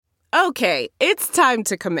Okay, it's time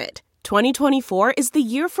to commit. 2024 is the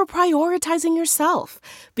year for prioritizing yourself.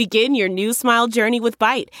 Begin your new smile journey with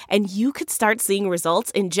Byte, and you could start seeing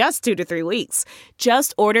results in just 2 to 3 weeks.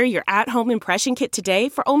 Just order your at-home impression kit today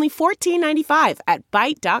for only $14.95 at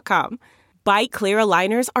Byte.com. Byte Clear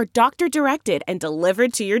aligners are doctor-directed and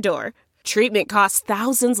delivered to your door. Treatment costs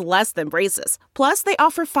thousands less than braces. Plus, they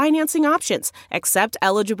offer financing options, accept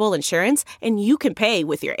eligible insurance, and you can pay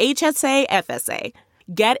with your HSA, FSA.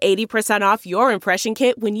 Get 80% off your impression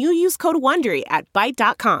kit when you use code WONDERY at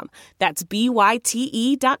Byte.com. That's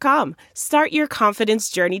BYTE.com. Start your confidence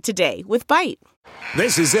journey today with Byte.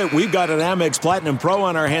 This is it. We've got an Amex Platinum Pro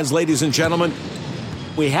on our hands, ladies and gentlemen.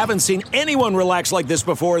 We haven't seen anyone relax like this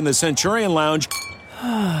before in the Centurion Lounge.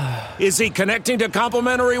 Is he connecting to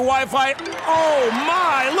complimentary Wi-Fi? Oh,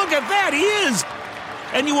 my! Look at that! He is!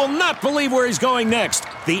 And you will not believe where he's going next.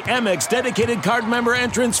 The Amex dedicated card member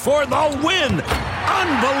entrance for the win.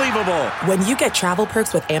 Unbelievable. When you get travel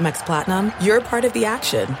perks with Amex Platinum, you're part of the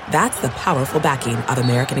action. That's the powerful backing of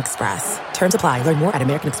American Express. Terms apply. Learn more at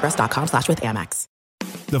americanexpress.com/withAmex.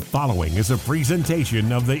 The following is a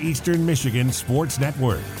presentation of the Eastern Michigan Sports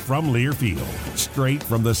Network from Learfield. Straight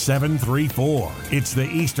from the 734, it's the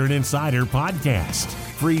Eastern Insider Podcast.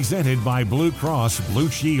 Presented by Blue Cross Blue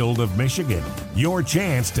Shield of Michigan. Your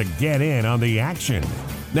chance to get in on the action.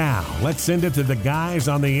 Now, let's send it to the guys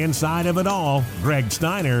on the inside of it all, Greg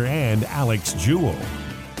Steiner and Alex Jewell.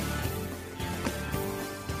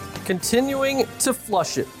 Continuing to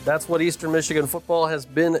flush it. That's what Eastern Michigan football has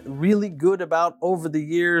been really good about over the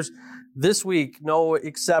years. This week, no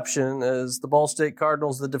exception, as the Ball State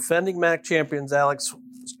Cardinals, the defending MAC champions, Alex,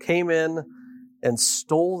 came in and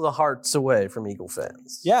stole the hearts away from Eagle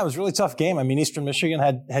fans. Yeah, it was a really tough game. I mean, Eastern Michigan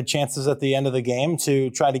had chances at the end of the game to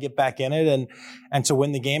try to get back in it and to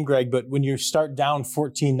win the game, Greg. But when you start down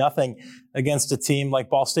 14-0 against a team like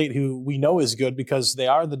Ball State, who we know is good because they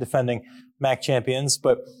are the defending MAC champions,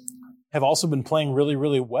 but have also been playing really,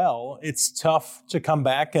 really well, it's tough to come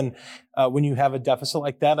back. And when you have a deficit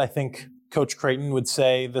like that, I think Coach Creighton would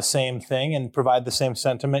say the same thing and provide the same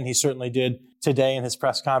sentiment. He certainly did today in his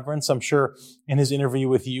press conference. I'm sure in his interview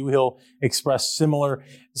with you, he'll express similar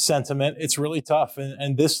sentiment. It's really tough.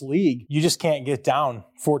 And this league, you just can't get down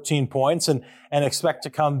 14 points and expect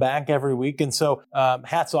to come back every week. And so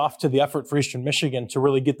hats off to the effort for Eastern Michigan to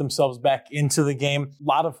really get themselves back into the game. A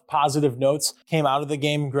lot of positive notes came out of the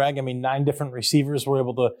game, Greg. I mean, 9 different receivers were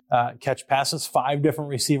able to catch passes. 5 different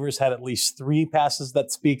receivers had at least 3 passes.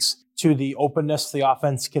 That speaks to the openness the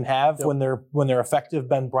offense can have when they're effective.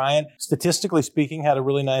 Ben Bryant, statistically speaking, had a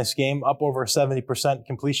really nice game, up over 70%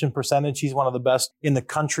 completion percentage. He's one of the best in the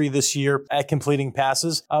country this year at completing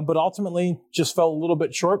passes, but ultimately just fell a little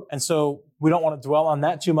bit short. And so we don't want to dwell on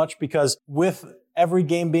that too much, because with every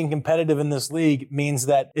game being competitive in this league means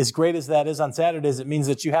that, as great as that is on Saturdays, it means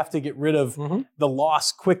that you have to get rid of the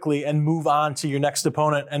loss quickly and move on to your next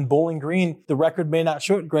opponent. And Bowling Green, the record may not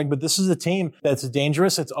show it, Greg, but this is a team that's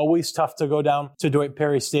dangerous. It's always tough to go down to Dwight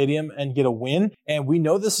Perry Stadium and get a win. And we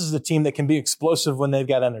know this is a team that can be explosive when they've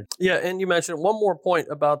got energy. Yeah, and you mentioned one more point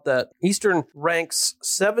about that. Eastern ranks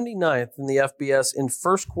 79th in the FBS in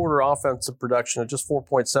first quarter offensive production at just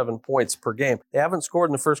 4.7 points per game. They haven't scored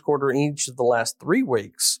in the first quarter in each of the last 3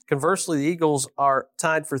 weeks. Conversely, the Eagles are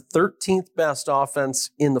tied for 13th best offense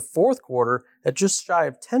in the fourth quarter at just shy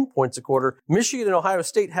of 10 points a quarter. Michigan and Ohio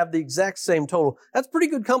State have the exact same total. That's pretty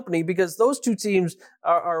good company, because those two teams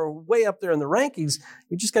are way up there in the rankings.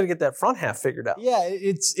 You just got to get that front half figured out. Yeah,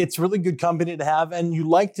 it's really good company to have, and you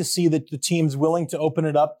like to see that the team's willing to open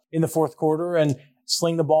it up in the fourth quarter and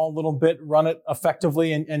sling the ball a little bit, run it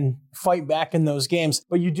effectively, and fight back in those games.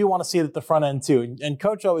 But you do want to see it at the front end too. And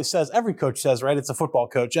coach always says, every coach says, right, it's a football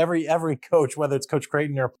coach. Every coach, whether it's Coach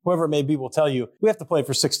Creighton or whoever it may be, will tell you, we have to play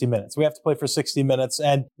for 60 minutes. We have to play for 60 minutes.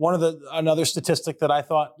 And another statistic that I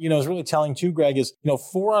thought, is really telling too, Greg, is,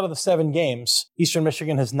 4 out of the 7 games, Eastern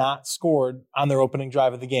Michigan has not scored on their opening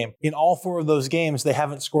drive of the game. In all 4 of those games, they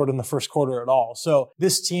haven't scored in the first quarter at all. So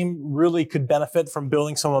this team really could benefit from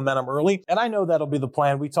building some momentum early. And I know that'll be the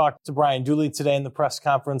plan. We talked to Brian Dooley today in the press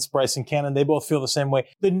conference, Bryson Cannon. They both feel the same way.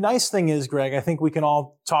 The nice thing is, Greg, I think we can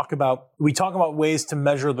all talk about ways to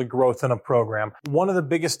measure the growth in a program. One of the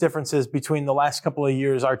biggest differences between the last couple of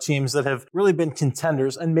years are teams that have really been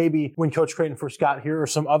contenders, and maybe when Coach Creighton first got here or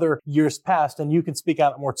some other years past, and you can speak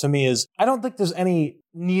out more to me, is I don't think there's any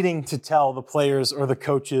needing to tell the players or the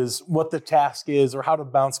coaches what the task is or how to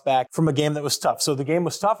bounce back from a game that was tough. So the game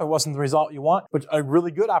was tough. It wasn't the result you want, but a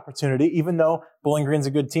really good opportunity, even though Bowling Green's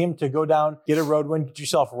a good team, to go down, get a road win, get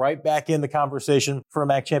yourself right back in the conversation for a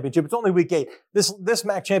MAC championship. It's only week 8. This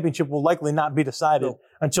MAC championship will likely not be decided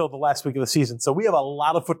until the last week of the season. So we have a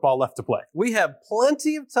lot of football left to play. We have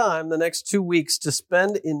plenty of time the next 2 weeks to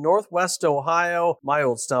spend in Northwest Ohio, my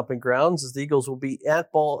old stomping grounds, as the Eagles will be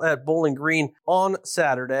at Bowling Green on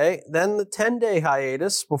Saturday. Then the 10-day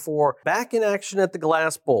hiatus before back in action at the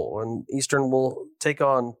Glass Bowl. And Eastern will take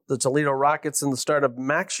on the Toledo Rockets in the start of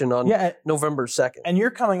MACtion on November 2nd. And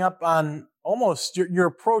you're coming up on almost, you're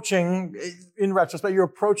approaching, in retrospect, you're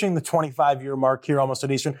approaching the 25-year mark here almost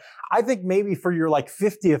at Eastern. I think maybe for your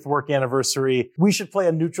 50th work anniversary, we should play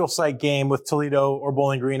a neutral site game with Toledo or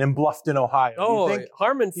Bowling Green in Bluffton, Ohio. Oh,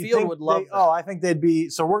 Harmon Field would love that. Oh, I think they'd be,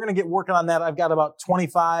 so we're going to get working on that. I've got about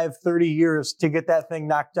 25, 30 years to get that thing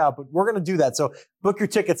knocked out, but we're going to do that. So book your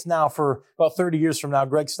tickets now for about 30 years from now,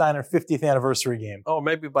 Greg Steiner 50th anniversary game. Oh,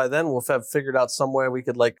 maybe by then we'll have figured out some way we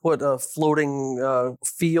could put a floating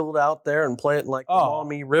field out there and play it in the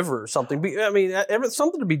Maumee River or something. I mean,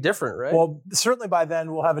 something to be different, right? Well, certainly by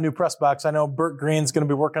then we'll have a new press box. I know Burt Green's going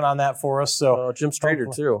to be working on that for us. So Jim Streeter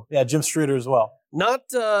too. Yeah, Jim Streeter as well. Not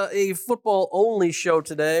a football-only show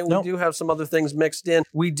today. We do have some other things mixed in.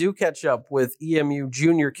 We do catch up with EMU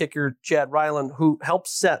junior kicker Chad Ryland, who helped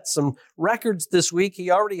set some records this week.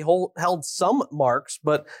 He already held some marks,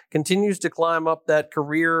 but continues to climb up that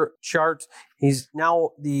career chart. He's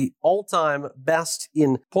now the all-time best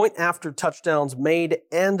in point after touchdowns made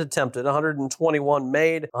and attempted. 121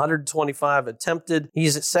 made, 125 attempted.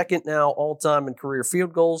 He's second now all-time in career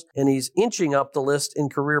field goals, and he's inching up the list in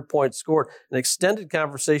career points scored. An extended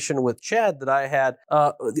conversation with Chad that I had.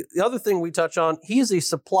 The other thing we touch on, he's a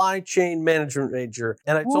supply chain management major,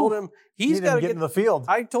 and I told him he's got to get in the field.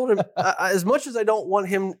 I told him, as much as I don't want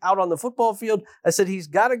him out on the football field, I said he's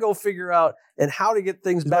got to go figure out and how to get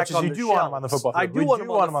things back on the shelves. You do want him on the football field. I do want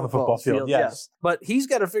him on the football field, yes. But he's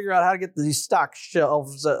got to figure out how to get these stock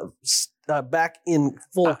shelves back in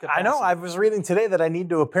full capacity. I know. I was reading today that I need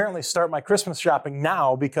to apparently start my Christmas shopping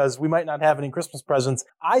now because we might not have any Christmas presents.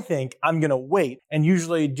 I think I'm going to wait and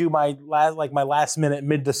usually do my last minute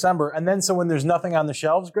mid-December. And then so when there's nothing on the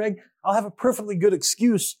shelves, Greg, I'll have a perfectly good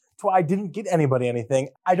excuse to why I didn't get anybody anything.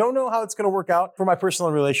 I don't know how it's going to work out for my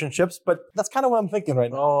personal relationships, but that's kind of what I'm thinking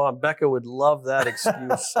right now. Oh, Becca would love that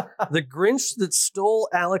excuse. The Grinch that stole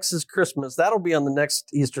Alex's Christmas. That'll be on the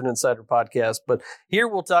next Eastern Insider podcast. But here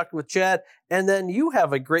we'll talk with Chad. And then you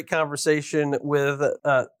have a great conversation with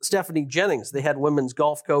Stephanie Jennings, the head women's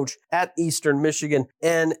golf coach at Eastern Michigan.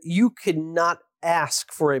 And you could not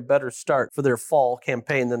ask for a better start for their fall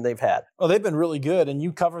campaign than they've had. Oh, they've been really good, and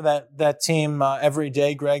you cover that team every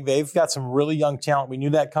day, Greg. They've got some really young talent. We knew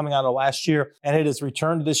that coming out of last year, and it has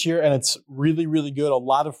returned this year, and it's really, really good. A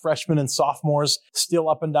lot of freshmen and sophomores still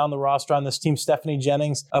up and down the roster on this team. Stephanie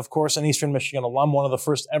Jennings, of course, an Eastern Michigan alum, one of the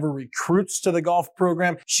first ever recruits to the golf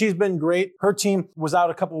program. She's been great. Her team was out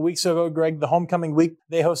a couple of weeks ago, Greg, the homecoming week.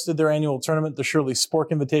 They hosted their annual tournament, the Shirley Spork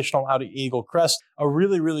Invitational out at Eagle Crest. A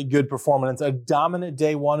really, really good performance. A dominant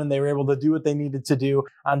day one, and they were able to do what they needed to do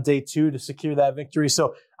on day two to secure that victory.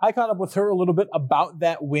 So I caught up with her a little bit about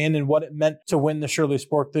that win and what it meant to win the Shirley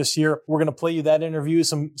Spork this year. We're going to play you that interview,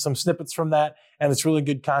 some snippets from that, and it's really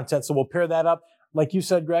good content. So we'll pair that up, like you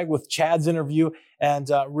said, Greg, with Chad's interview and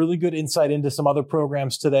really good insight into some other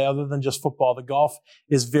programs today other than just football. The golf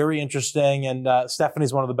is very interesting, and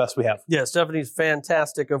Stephanie's one of the best we have. Yeah, Stephanie's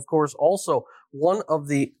fantastic. Of course, also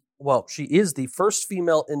she is the first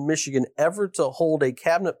female in Michigan ever to hold a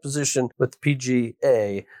cabinet position with the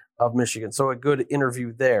PGA of Michigan. So a good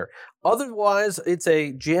interview there. Otherwise, it's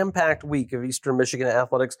a jam-packed week of Eastern Michigan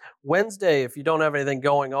athletics. Wednesday, if you don't have anything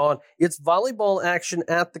going on, it's volleyball action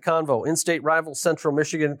at the Convo. In-state rival Central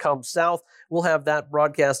Michigan comes south. We'll have that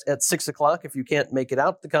broadcast at 6 o'clock. If you can't make it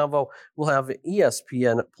out to the Convo, we'll have an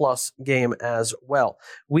ESPN Plus game as well.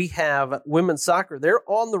 We have women's soccer. They're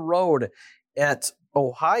on the road at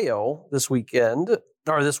Ohio this week, on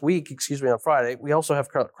Friday. We also have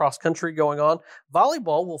cross country going on.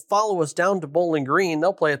 Volleyball will follow us down to Bowling Green.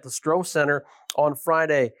 They'll play at the Stroh Center on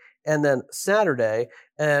Friday and then Saturday.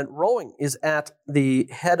 And rowing is at the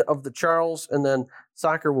head of the Charles, and then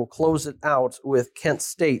soccer will close it out with Kent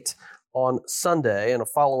State on Sunday and a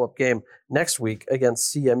follow-up game next week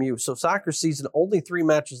against CMU. So soccer season, only 3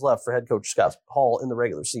 matches left for head coach Scott Hall in the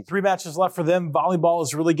regular season. 3 matches left for them. Volleyball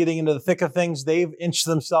is really getting into the thick of things. They've inched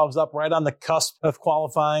themselves up right on the cusp of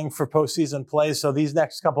qualifying for postseason play. So these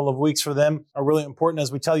next couple of weeks for them are really important,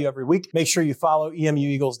 as we tell you every week. Make sure you follow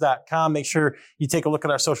emueagles.com. Make sure you take a look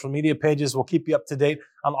at our social media pages. We'll keep you up to date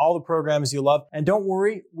on all the programs you love. And don't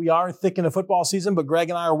worry, we are thick into football season, but Greg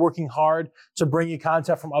and I are working hard to bring you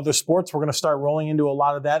content from other sports. We're going to start rolling into a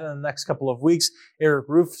lot of that in the next couple of weeks. Eric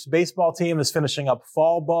Roof's baseball team is finishing up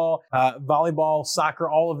fall ball, volleyball, soccer,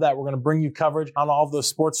 all of that. We're going to bring you coverage on all of those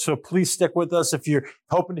sports. So please stick with us. If you're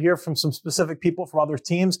hoping to hear from some specific people from other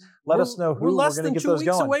teams, let us know who. We're less going to than get those 2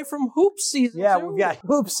 weeks going. away from hoop season. Yeah, too. we've got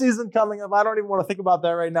hoop season coming up. I don't even want to think about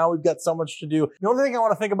that right now. We've got so much to do. The only thing I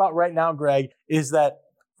want to think about right now, Greg, is that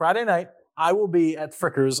Friday night, I will be at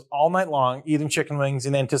Frickers all night long eating chicken wings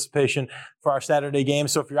in anticipation for our Saturday game.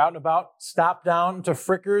 So if you're out and about, stop down to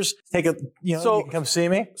Frickers. You can come see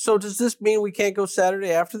me. So does this mean we can't go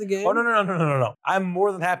Saturday after the game? Oh, no. I'm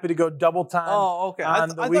more than happy to go double time. Oh, okay. I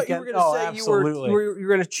thought you were going to say absolutely. you were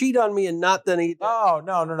going to cheat on me and not then eat. Oh,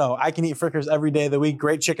 no. I can eat Frickers every day of the week.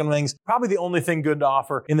 Great chicken wings. Probably the only thing good to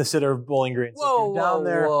offer in the city of Bowling Green. So if you're down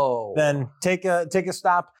there, then take a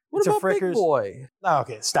stop. What about Big Boy? Oh,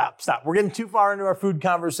 okay, stop. We're getting too far into our food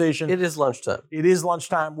conversation. It is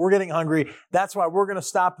lunchtime. We're getting hungry. That's why we're going to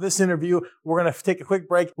stop this interview. We're going to take a quick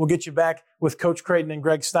break. We'll get you back with Coach Creighton and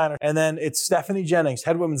Greg Steiner. And then it's Stephanie Jennings,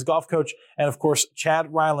 head women's golf coach, and of course,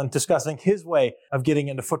 Chad Ryland discussing his way of getting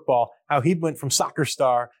into football, how he went from soccer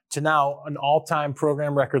star to now an all-time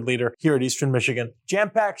program record leader here at Eastern Michigan.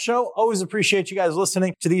 Jam-packed show. Always appreciate you guys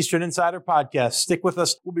listening to the Eastern Insider Podcast. Stick with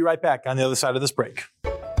us. We'll be right back on the other side of this break.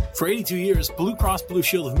 For 82 years, Blue Cross Blue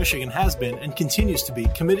Shield of Michigan has been and continues to be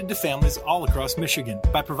committed to families all across Michigan.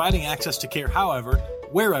 By providing access to care however,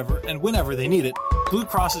 wherever, and whenever they need it, Blue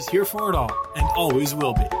Cross is here for it all and always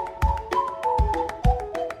will be.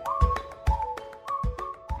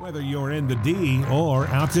 Whether you're in the D or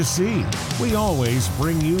out to sea, we always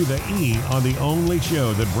bring you the E on the only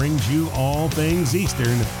show that brings you all things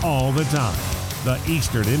Eastern all the time. The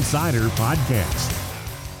Eastern Insider Podcast.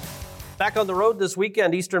 Back on the road this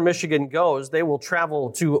weekend, Eastern Michigan goes. They will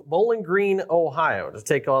travel to Bowling Green, Ohio to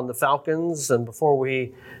take on the Falcons. And before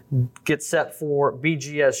we get set for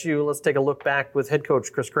BGSU, let's take a look back with head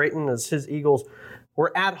coach Chris Creighton as his Eagles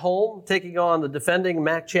were at home taking on the defending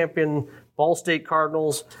MAC champion Ball State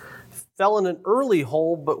Cardinals. Fell in an early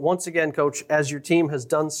hole, but once again, Coach, as your team has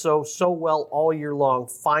done so well all year long,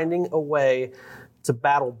 finding a way to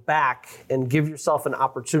battle back and give yourself an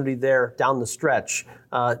opportunity there down the stretch.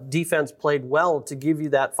 Defense played well to give you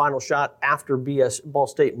that final shot after Ball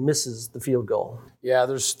State misses the field goal. Yeah,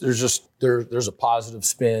 there's a positive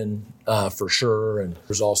spin for sure, and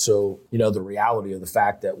there's also the reality of the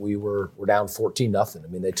fact that we're down 14-0. I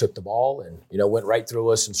mean, they took the ball and went right through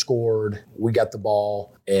us and scored. We got the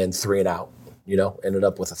ball and 3 and out. Ended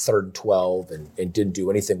up with a 3rd and 12 and didn't do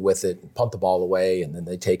anything with it and punt the ball away, and then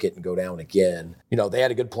they take it and go down again. They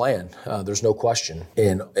had a good plan. There's no question,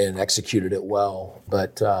 and executed it well.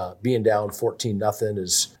 But being down 14-0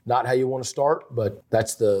 is not how you want to start, but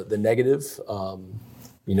that's the negative.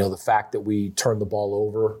 The fact that we turned the ball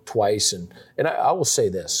over twice. And I will say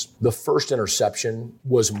this, the first interception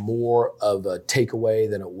was more of a takeaway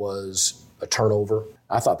than it was a turnover.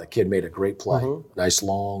 I thought the kid made a great play. Mm-hmm. Nice,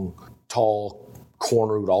 long, tall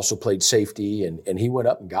corner who also played safety, and he went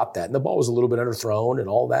up and got that. And the ball was a little bit underthrown and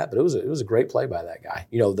all that, but it was a great play by that guy.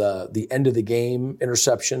 The end of the game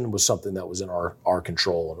interception was something that was in our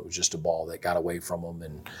control, and it was just a ball that got away from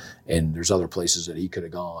him, and there's other places that he could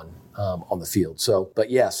have gone on the field. So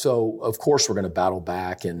of course we're going to battle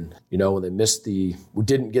back, and when they we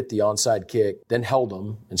didn't get the onside kick, then held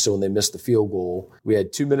them, and so when they missed the field goal, we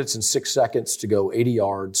had 2 minutes and 6 seconds to go 80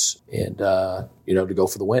 yards and to go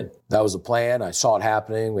for the win. That was the plan. I saw it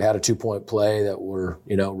happening. We had a 2-point play that were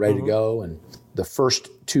ready to go, and the first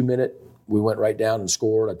 2 minute we went right down and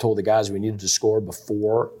scored. I told the guys we needed to score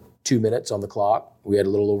before 2 minutes on the clock. We had a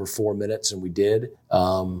little over 4 minutes, and we did.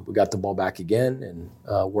 We got the ball back again,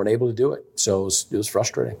 and weren't able to do it. So it was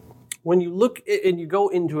frustrating. When you look and you go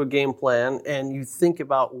into a game plan and you think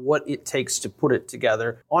about what it takes to put it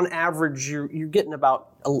together, on average, you're getting about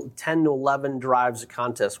 10 to 11 drives a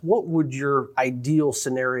contest. What would your ideal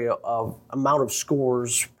scenario of amount of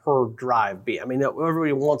scores per drive be? I mean,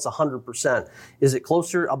 everybody wants 100%. Is it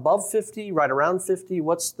closer above 50, right around 50?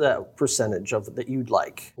 What's the percentage of it that you'd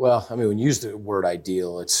like? Well, I mean, when you use the word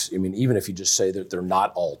ideal, even if you just say that they're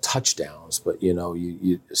not all touchdowns, but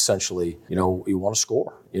you essentially, you want to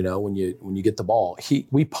score. When you get the ball,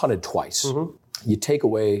 we punted twice. Mm-hmm. You take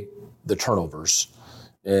away the turnovers.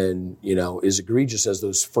 And, as egregious as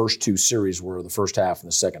those first 2 series were, the first half and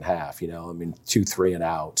the second half, 2 3 and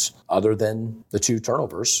outs, other than the 2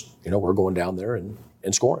 turnovers, we're going down there and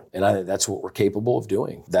scoring. And I think that's what we're capable of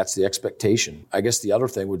doing. That's the expectation. I guess the other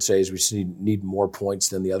thing would say is we need more points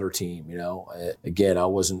than the other team. Again, I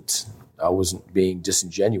wasn't wasn't being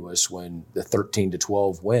disingenuous when the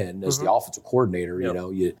 13-12 win as the offensive coordinator,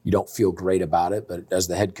 you don't feel great about it, but as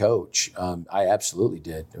the head coach, I absolutely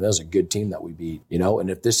did. And that was a good team that we beat, and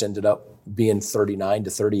if this ended up being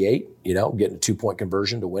 39-38, getting a 2-point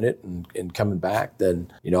conversion to win it and coming back,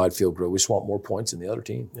 then, I'd feel great. We just want more points than the other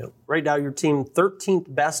team. Yep. Right now, your team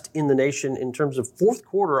 13th best in the nation in terms of fourth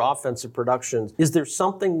quarter offensive productions. Is there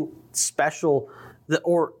something special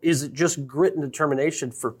or is it just grit and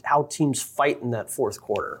determination for how teams fight in that fourth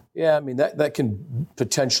quarter? Yeah, I mean, that can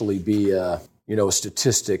potentially be a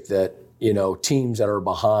statistic that, teams that are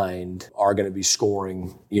behind are going to be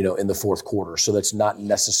scoring, in the fourth quarter. So that's not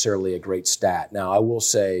necessarily a great stat. Now, I will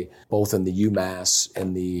say both in the UMass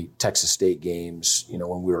and the Texas State games,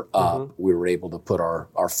 when we were up, we were able to put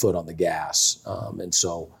our foot on the gas. And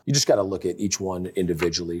so you just got to look at each one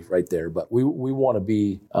individually right there. But we want to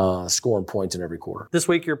be scoring points in every quarter. This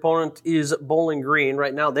week, your opponent is Bowling Green.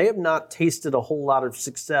 Right now, they have not tasted a whole lot of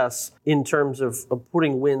success in terms of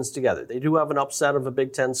putting wins together. They do have an upset of a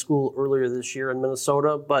Big Ten school earlier this year in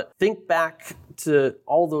Minnesota, but think back to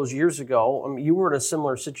all those years ago. I mean, you were in a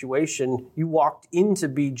similar situation. You walked into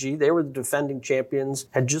BG. They were the defending champions,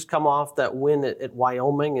 had just come off that win at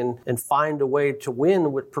Wyoming, and find a way to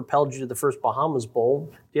win what propelled you to the first Bahamas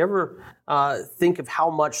Bowl. Do you ever think of how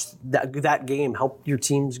much that game helped your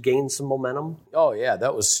teams gain some momentum? Oh, yeah.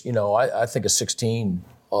 That was, I think of 16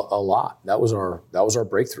 a lot. That was our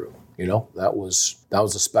breakthrough. That was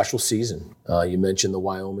a special season. You mentioned the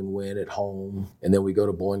Wyoming win at home, and then we go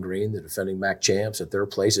to Bowling Green, the defending MAC champs, at their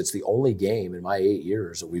place. It's the only game in my 8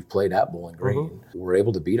 years that we've played at Bowling Green. We're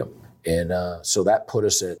able to beat them. And so that put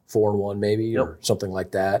us at 4-1 maybe or something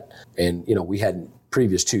like that. And, we hadn't,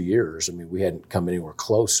 previous 2 years, we hadn't come anywhere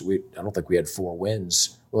close. I don't think we had 4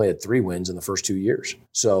 wins. We only had 3 wins in the first 2 years.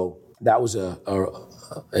 So that was an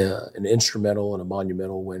instrumental and a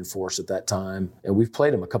monumental win for us at that time. And we've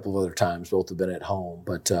played them a couple of other times. Both have been at home.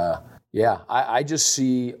 But, I just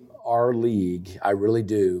see our league. I really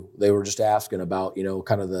do. They were just asking about,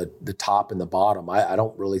 kind of the top and the bottom. I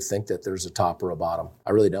don't really think that there's a top or a bottom.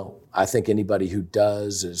 I really don't. I think anybody who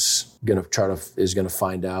does is going to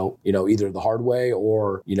find out, either the hard way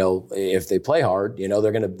or, if they play hard,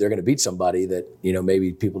 they're going to beat somebody that,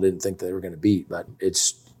 maybe people didn't think they were going to beat. But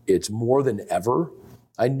it's more than ever.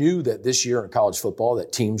 I knew that this year in college football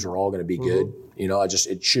that teams are all going to be good.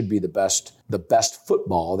 It should be the best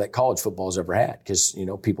football that college football has ever had because,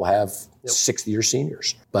 people have sixth-year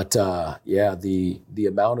seniors. But, the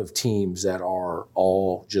amount of teams that are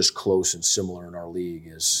all just close and similar in our league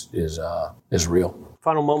is real.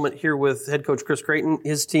 Final moment here with head coach Chris Creighton,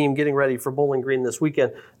 his team getting ready for Bowling Green this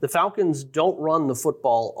weekend. The Falcons don't run the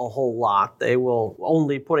football a whole lot. They will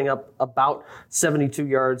only putting up about 72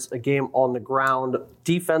 yards a game on the ground.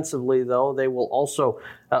 Defensively, though, they will also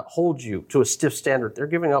hold you to a stiff standard. They're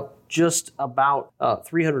giving up just about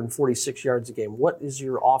 346 yards a game. What is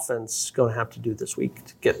your offense going to have to do this week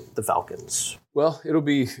to get the Falcons? Well, it'll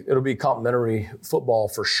be complimentary football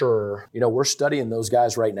for sure. We're studying those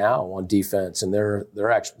guys right now on defense, and they're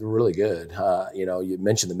really good. You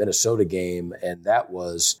mentioned the Minnesota game, and I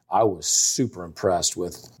was super impressed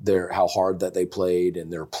with how hard that they played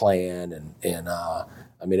and their plan, and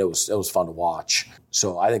it was fun to watch.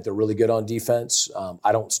 So I think they're really good on defense.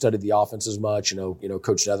 I don't study the offense as much.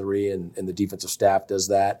 Coach Nethery and the defensive staff does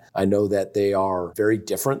that. I know that they are very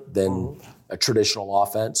different than a traditional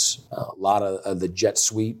offense. A lot of the jet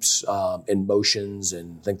sweeps and motions,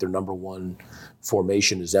 and I think their number one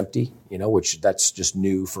formation is empty, which that's just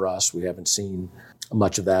new for us. We haven't seen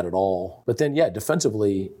much of that at all. But then,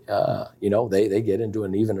 defensively, they get into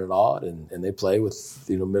an even and odd, and they play with,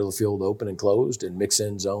 middle of the field open and closed and mix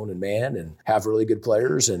in zone and man and have really good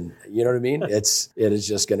players. And you know what I mean? It is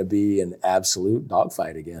just going to be an absolute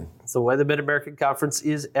dogfight again. It's the way the Mid-American Conference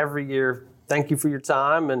is every year. Thank you for your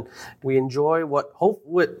time, and we enjoy what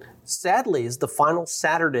sadly is the final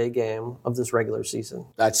Saturday game of this regular season.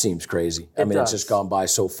 That seems crazy. It's just gone by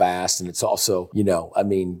so fast, and it's also,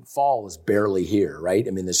 fall is barely here, right?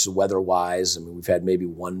 This is weather-wise. We've had maybe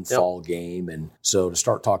one fall game, and so to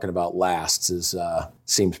start talking about lasts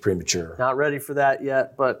seems premature. Not ready for that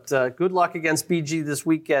yet, but good luck against BG this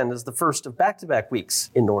weekend as the first of back-to-back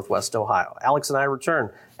weeks in Northwest Ohio. Alex and I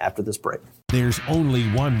return after this break. There's only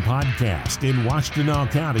one podcast in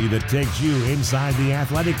Washtenaw County that takes you inside the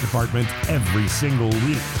athletic department every single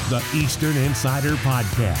week. The Eastern Insider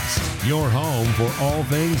Podcast. Your home for all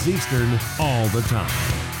things Eastern all the time.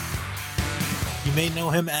 You may know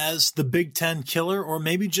him as the Big Ten Killer or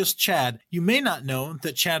maybe just Chad. You may not know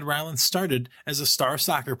that Chad Ryland started as a star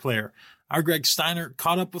soccer player. Our Greg Steiner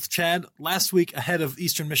caught up with Chad last week ahead of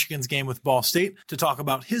Eastern Michigan's game with Ball State to talk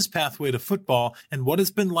about his pathway to football and what it's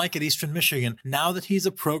been like at Eastern Michigan now that he's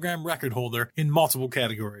a program record holder in multiple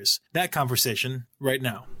categories. That conversation right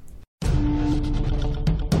now.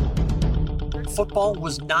 Football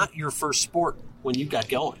was not your first sport when you got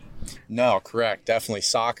going. No, correct. Definitely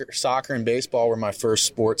soccer and baseball were my first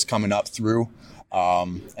sports coming up through.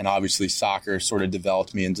 And obviously soccer sort of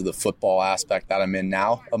developed me into the football aspect that I'm in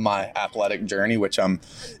now of my athletic journey, which I'm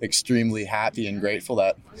extremely happy and grateful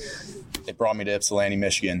that it brought me to Ypsilanti,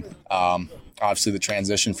 Michigan. Obviously the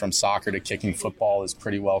transition from soccer to kicking football is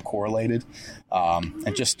pretty well correlated.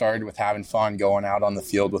 It just started with having fun going out on the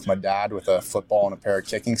field with my dad with a football and a pair of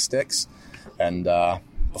kicking sticks. And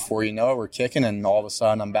before you know it, we're kicking, and all of a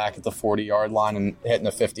sudden I'm back at the 40-yard line and hitting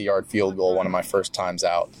a 50-yard field goal one of my first times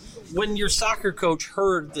out. When your soccer coach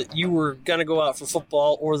heard that you were going to go out for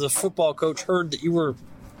football, or the football coach heard that you were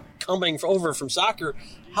coming over from soccer,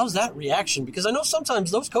 how's that reaction? Because I know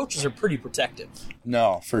sometimes those coaches are pretty protective.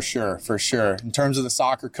 No, for sure. In terms of the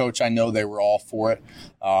soccer coach, I know they were all for it.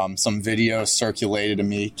 Some videos circulated of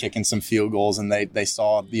me kicking some field goals, and they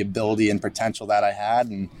saw the ability and potential that I had,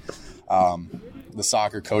 and the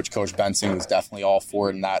soccer coach, Coach Benson, was definitely all for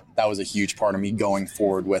it, and that was a huge part of me going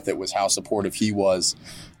forward with it, was how supportive he was.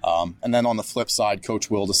 And then on the flip side, Coach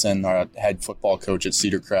Wilderson, our head football coach at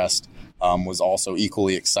Cedar Crest, was also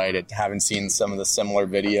equally excited, having seen some of the similar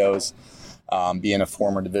videos, being a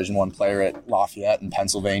former Division I player at Lafayette in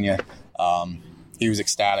Pennsylvania. He was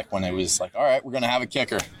ecstatic when it was like, all right, we're going to have a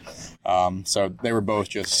kicker. So they were both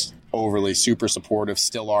just overly super supportive,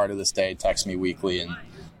 still are to this day, text me weekly, and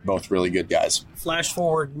both really good guys. Flash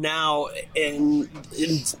forward now in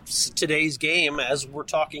today's game, as we're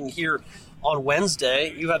talking here on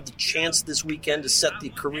Wednesday, you have the chance this weekend to set the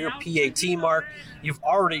career PAT mark. You've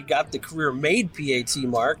already got the career made PAT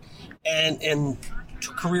mark, and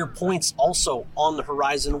career points also on the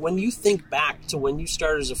horizon. When you think back to when you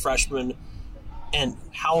started as a freshman and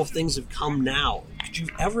how things have come now, could you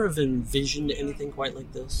ever have envisioned anything quite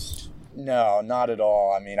like this? No, not at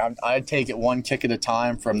all. I mean, I take it one kick at a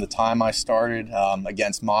time from the time I started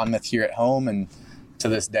against Monmouth here at home, and to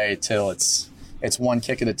this day till it's one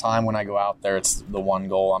kick at a time. When I go out there, it's the one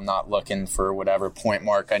goal. I'm not looking for whatever point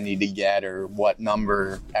mark I need to get or what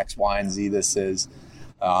number X, Y, and Z this is.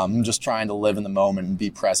 I'm just trying to live in the moment and be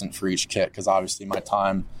present for each kick, because obviously my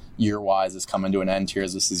time year-wise is coming to an end here,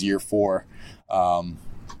 as this is year 4.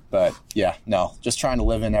 But yeah, no, just trying to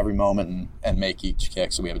live in every moment and make each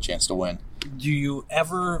kick so we have a chance to win. Do you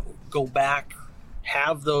ever go back,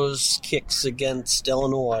 have those kicks against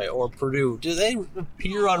Illinois or Purdue? Do they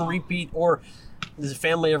appear on repeat, or does the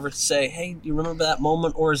family ever say, hey, do you remember that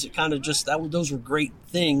moment? Or is it kind of just that those were great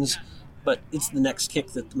things, but it's the next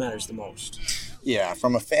kick that matters the most? Yeah,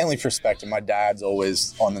 from a family perspective, my dad's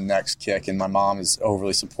always on the next kick, and my mom is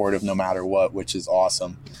overly supportive no matter what, which is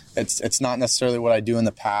awesome. It's not necessarily what I do in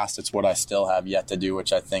the past, it's what I still have yet to do,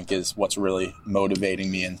 which I think is what's really motivating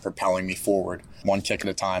me and propelling me forward. One kick at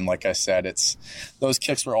a time, like I said, those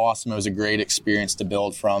kicks were awesome. It was a great experience to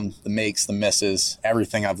build from. The makes, the misses,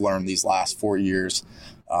 everything I've learned these last 4 years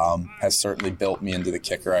has certainly built me into the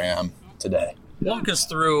kicker I am today. Walk us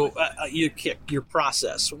through your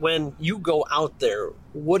process. When you go out there,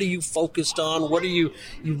 what are you focused on? What are you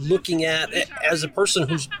looking at as a person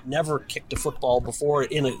who's never kicked a football before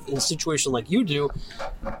in a situation like you do?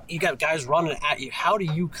 You got guys running at you. How do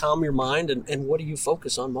you calm your mind, and what do you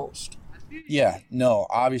focus on most? Yeah, no,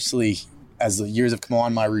 obviously, as the years have come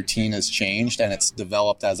on, my routine has changed, and it's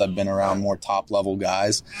developed as I've been around more top-level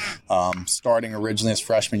guys. Starting originally as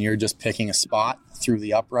freshman year, just picking a spot through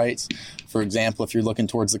the uprights. For example, if you're looking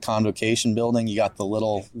towards the Convocation building, you got the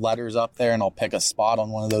little letters up there, and I'll pick a spot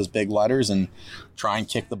on one of those big letters and try and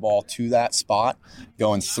kick the ball to that spot,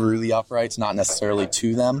 going through the uprights, not necessarily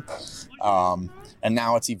to them. And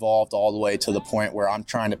now it's evolved all the way to the point where I'm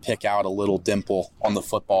trying to pick out a little dimple on the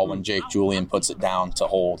football when Jake Julian puts it down to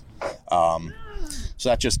hold. So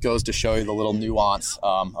that just goes to show you the little nuance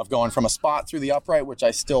of going from a spot through the upright, which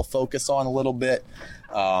I still focus on a little bit.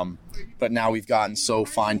 But now we've gotten so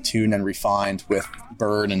fine-tuned and refined with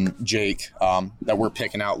Bird and Jake that we're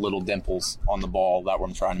picking out little dimples on the ball that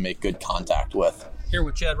I'm trying to make good contact with. Here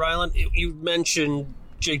with Chad Ryland, you mentioned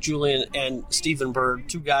Jake Julian and Stephen Bird,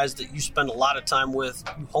 two guys that you spend a lot of time with,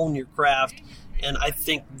 you hone your craft, and I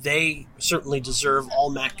think they certainly deserve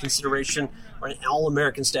all-MAC consideration or an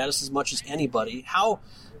All-American status as much as anybody. How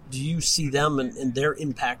do you see them and their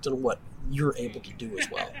impact on what you're able to do as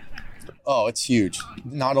well? Oh, it's huge.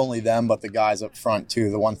 Not only them, but the guys up front too.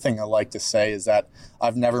 The one thing I like to say is that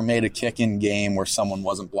I've never made a kick in game where someone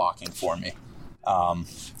wasn't blocking for me.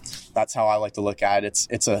 That's how I like to look at it.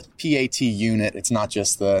 It's a PAT unit. It's not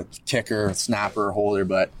just the kicker, snapper, holder,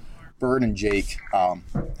 but Bird and Jake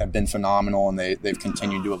have been phenomenal, and they've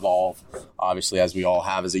continued to evolve, obviously, as we all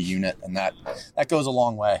have as a unit. And that goes a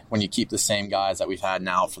long way when you keep the same guys that we've had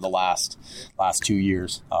now for the last 2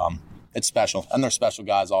 years. It's special. And they're special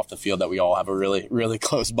guys off the field that we all have a really, really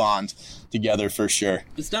close bond together for sure.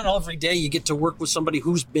 It's not every day you get to work with somebody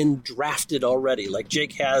who's been drafted already, like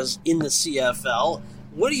Jake has in the CFL.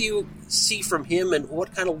 What do you see from him, and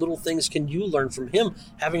what kind of little things can you learn from him,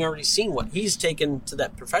 having already seen what he's taken to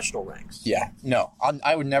that professional ranks? Yeah, no,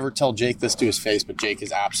 I would never tell Jake this to his face, but Jake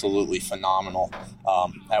is absolutely phenomenal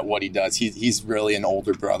at what he does. He's really an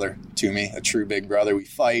older brother to me, a true big brother. We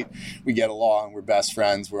fight, we get along, we're best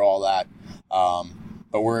friends, we're all that.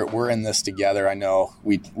 But we're in this together. I know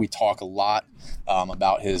we talk a lot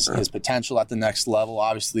about his potential at the next level.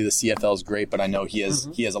 Obviously, the CFL is great, but I know he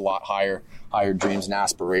has a lot higher dreams and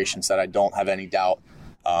aspirations that I don't have any doubt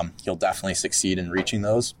he'll definitely succeed in reaching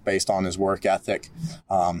those based on his work ethic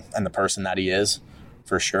and the person that he is,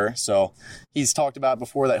 for sure. So he's talked about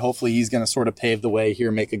before that hopefully he's going to sort of pave the way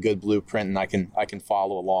here, make a good blueprint, and I can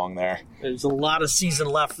follow along there. There's a lot of season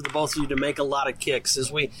left for the both of you to make a lot of kicks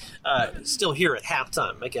as we still here at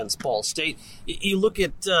halftime against Ball State. You look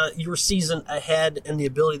at your season ahead and the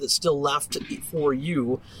ability that's still left for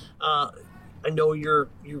you. I know you're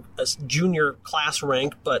a junior class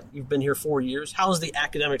rank, but you've been here 4 years. How's the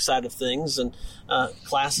academic side of things and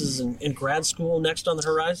classes in grad school next on the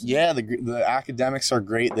horizon? Yeah, the academics are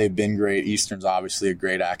great. They've been great. Eastern's obviously a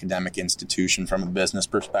great academic institution from a business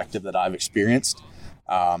perspective that I've experienced.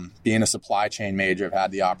 Being a supply chain major, I've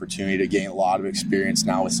had the opportunity to gain a lot of experience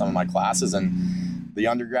now with some of my classes, and the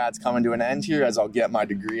undergrad's coming to an end here as I'll get my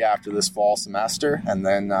degree after this fall semester and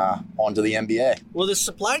then on to the MBA. Well, the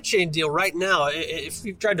supply chain deal right now, if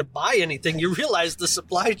you've tried to buy anything, you realize the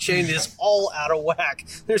supply chain is all out of whack.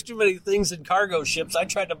 There's too many things in cargo ships. I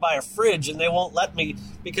tried to buy a fridge and they won't let me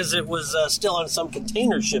because it was still on some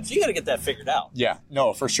container ships. You got to get that figured out. Yeah,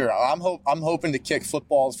 no, for sure. I'm hoping to kick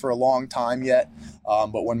footballs for a long time yet,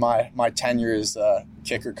 but when my tenure as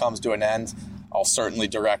kicker comes to an end, I'll certainly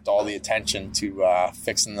direct all the attention to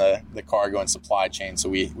fixing the cargo and supply chain so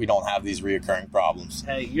we don't have these reoccurring problems.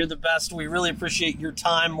 Hey, you're the best. We really appreciate your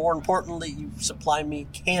time. More importantly, you supply me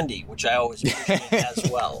candy, which I always appreciate as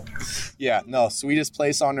well. Yeah, no, sweetest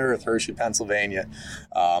place on earth, Hershey, Pennsylvania.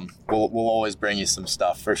 We'll always bring you some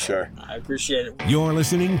stuff for sure. I appreciate it. You're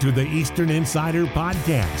listening to the Eastern Insider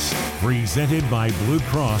Podcast, presented by Blue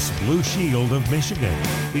Cross Blue Shield of Michigan,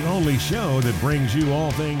 the only show that brings you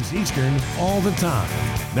all things Eastern all the time.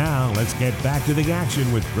 Now let's get back to the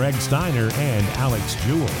action with Greg Steiner and Alex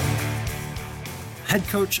Jewell. Head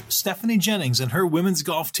coach Stephanie Jennings and her women's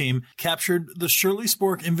golf team captured the Shirley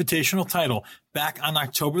Spork Invitational title back on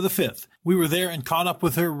October the 5th. We were there and caught up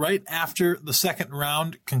with her right after the second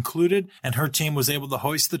round concluded, and her team was able to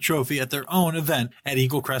hoist the trophy at their own event at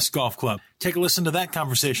Eagle Crest Golf Club. Take a listen to that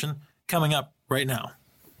conversation coming up right now.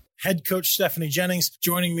 Head coach Stephanie Jennings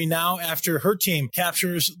joining me now after her team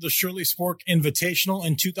captures the Shirley Spork Invitational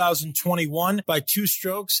in 2021 by 2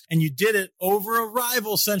 strokes, and you did it over a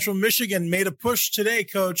rival. Central Michigan made a push today,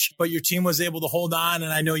 Coach, but your team was able to hold on,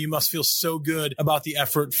 and I know you must feel so good about the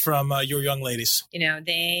effort from your young ladies. You know,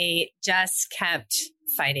 they just kept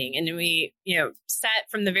fighting. And we, set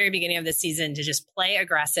from the very beginning of the season to just play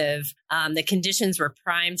aggressive. The conditions were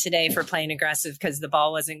prime today for playing aggressive because the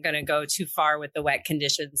ball wasn't going to go too far with the wet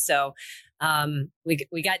conditions. So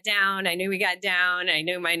we got down. I knew we got down. I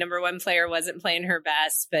knew my number one player wasn't playing her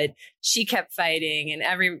best, but she kept fighting and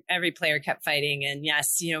every player kept fighting. And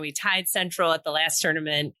yes, we tied Central at the last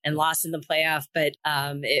tournament and lost in the playoff, but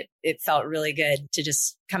it felt really good to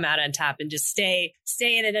just come out on top and just stay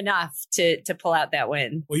in it enough to pull out that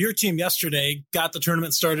win. Well, your team yesterday got the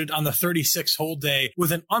tournament started on the 36th hole day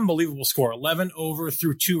with an unbelievable score, 11 over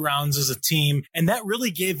through 2 rounds as a team. And that really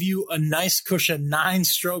gave you a nice cushion, 9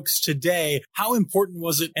 strokes today. How important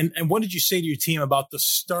was it? And what did you say to your team about the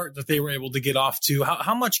start that they were able to get off to?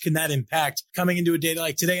 How much can that impact coming into a day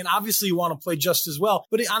like today? And obviously you want to play just as well,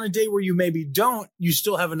 but on a day where you maybe don't, you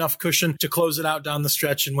still have enough cushion to close it out down the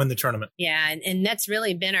stretch and win the tournament. Yeah. And that's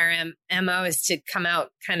really been our MO, is to come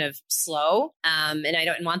out kind of slow. And I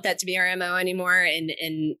don't want that to be our MO anymore.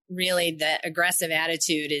 And really the aggressive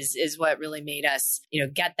attitude is what really made us,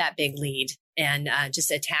 get that big lead and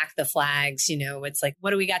just attack the flags. It's like,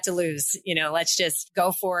 what do we got to lose? Let's just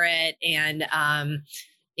go for it. And,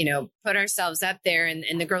 put ourselves up there,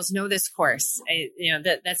 and the girls know this course.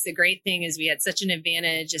 That's the great thing is we had such an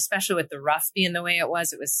advantage, especially with the rough being the way it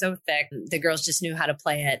was so thick. The girls just knew how to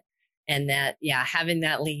play it. And that, having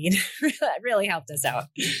that lead really helped us out.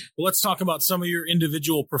 Well, let's talk about some of your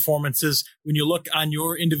individual performances. When you look on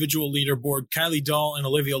your individual leaderboard, Kylie Dahl and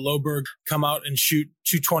Olivia Loberg come out and shoot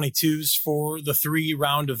 222s for the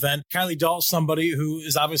 3-round event. Kylie Dahl is somebody who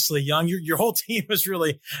is obviously young. Your whole team is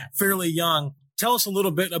really fairly young. Tell us a little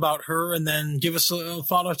bit about her, and then give us a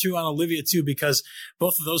thought or two on Olivia too, because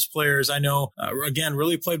both of those players I know, again,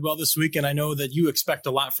 really played well this week, and I know that you expect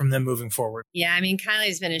a lot from them moving forward. Yeah, I mean,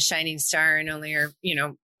 Kylie's been a shining star in only her,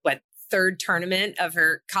 third tournament of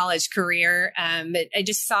her college career. But I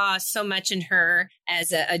just saw so much in her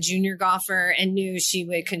as a junior golfer and knew she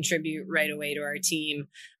would contribute right away to our team.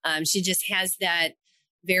 She just has that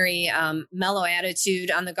very mellow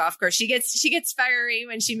attitude on the golf course. She gets fiery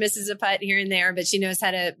when she misses a putt here and there, but she knows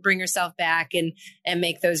how to bring herself back and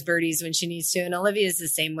make those birdies when she needs to. And Olivia is the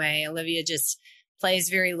same way. Olivia just plays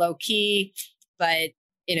very low key, but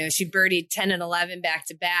she birdied 10 and 11 back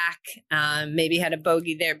to back. Maybe had a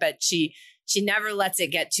bogey there, but she never lets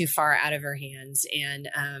it get too far out of her hands, and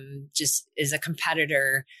just is a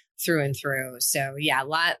competitor through and through. So yeah,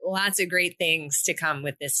 lots of great things to come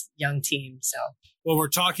with this young team. So. Well, we're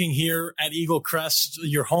talking here at Eagle Crest,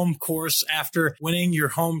 your home course after winning your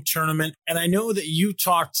home tournament. And I know that you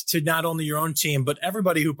talked to not only your own team, but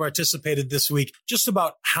everybody who participated this week, just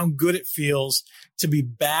about how good it feels to be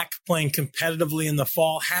back playing competitively in the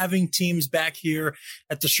fall, having teams back here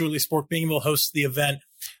at the Shirley Spork, being able to host the event.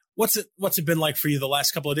 What's it been like for you the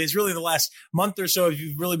last couple of days, really the last month or so?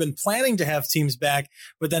 You've really been planning to have teams back,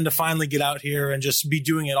 but then to finally get out here and just be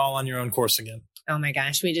doing it all on your own course again. Oh my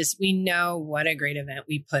gosh, we know what a great event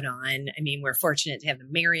we put on. I mean, we're fortunate to have the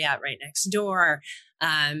Marriott right next door,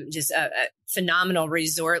 just a phenomenal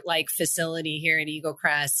resort-like facility here at Eagle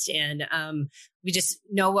Crest. And we just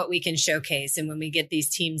know what we can showcase. And when we get these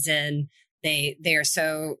teams in, they are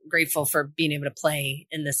so grateful for being able to play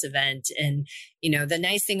in this event. And, the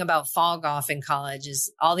nice thing about fall golf in college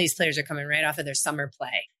is all these players are coming right off of their summer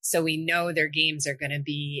play. So we know their games are going to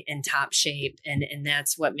be in top shape. And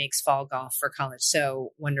that's what makes fall golf for college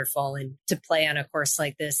so wonderful. And to play on a course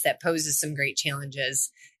like this that poses some great challenges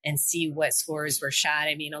and see what scores were shot.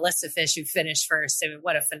 I mean, Alyssa Fish, who finished first, I mean,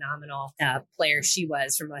 what a phenomenal player she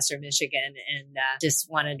was from Western Michigan. And just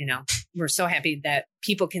wanted, we're so happy that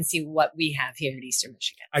people can see what we have here at Eastern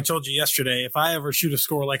Michigan. I told you yesterday, if I ever shoot a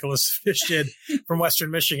score like Alyssa Fish did from Western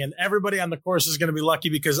Michigan, everybody on the course is going to be lucky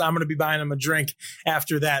because I'm going to be buying them a drink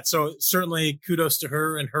after that. So certainly kudos to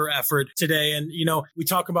her and her effort today. And, we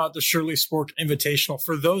talk about the Shirley Spork Invitational.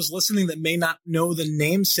 For those listening that may not know the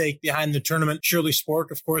namesake behind the tournament, Shirley Spork,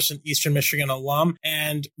 of course, an Eastern Michigan alum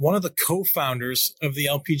and one of the co-founders of the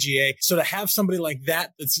LPGA. So to have somebody like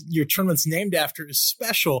that, that's your tournament's named after, is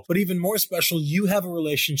special. But even more special, you have a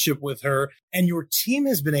relationship with her and your team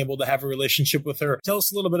has been able to have a relationship with her. Tell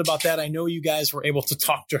us a little bit about that. I know you guys were able to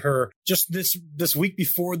talk to her just this week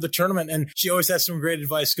before the tournament, and she always has some great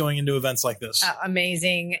advice going into events like this.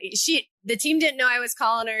 Amazing. The team didn't know I was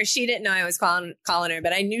calling her. She didn't know I was calling her,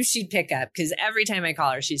 but I knew she'd pick up because every time I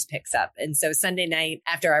call her, she picks up. And so Sunday night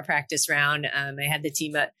after our practice round, I had the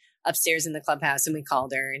team upstairs in the clubhouse and we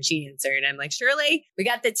called her and she answered. I'm like, Shirley, we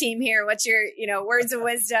got the team here. What's your, words of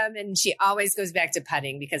wisdom? And she always goes back to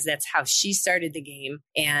putting because that's how she started the game.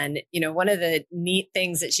 And, one of the neat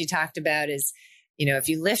things that she talked about is, if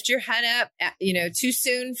you lift your head up, too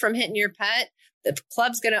soon from hitting your putt, the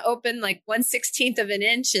club's going to open like 1/16 of an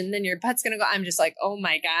inch and then your putt's going to go. I'm just like, oh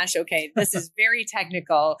my gosh. Okay. This is very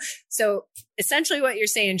technical. So essentially what you're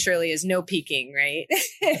saying, Shirley, is no peeking, right?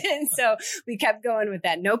 And so we kept going with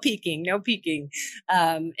that. No peeking.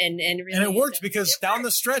 And it worked because down the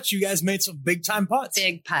stretch, you guys made some big time putts.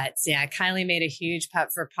 Big putts. Yeah. Kylie made a huge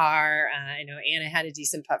putt for par. I know Anna had a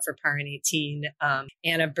decent putt for par in 18.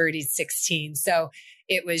 Anna birdied 16. So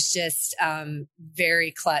it was just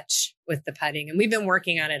very clutch with the putting. And we've been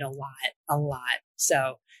working on it a lot.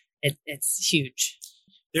 So it's huge.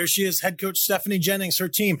 There she is, head coach Stephanie Jennings. Her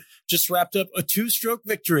team just wrapped up a 2-stroke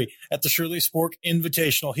victory at the Shirley Spork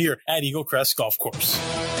Invitational here at Eagle Crest Golf Course.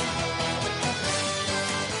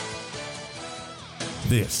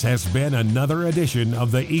 This has been another edition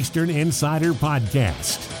of the Eastern Insider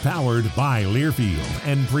Podcast, powered by Learfield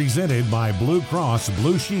and presented by Blue Cross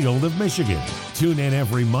Blue Shield of Michigan. Tune in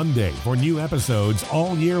every Monday for new episodes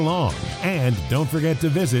all year long. And don't forget to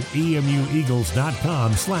visit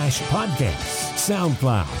emueagles.com/podcasts,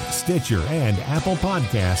 SoundCloud, Stitcher, and Apple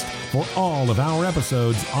Podcast for all of our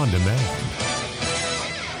episodes on demand.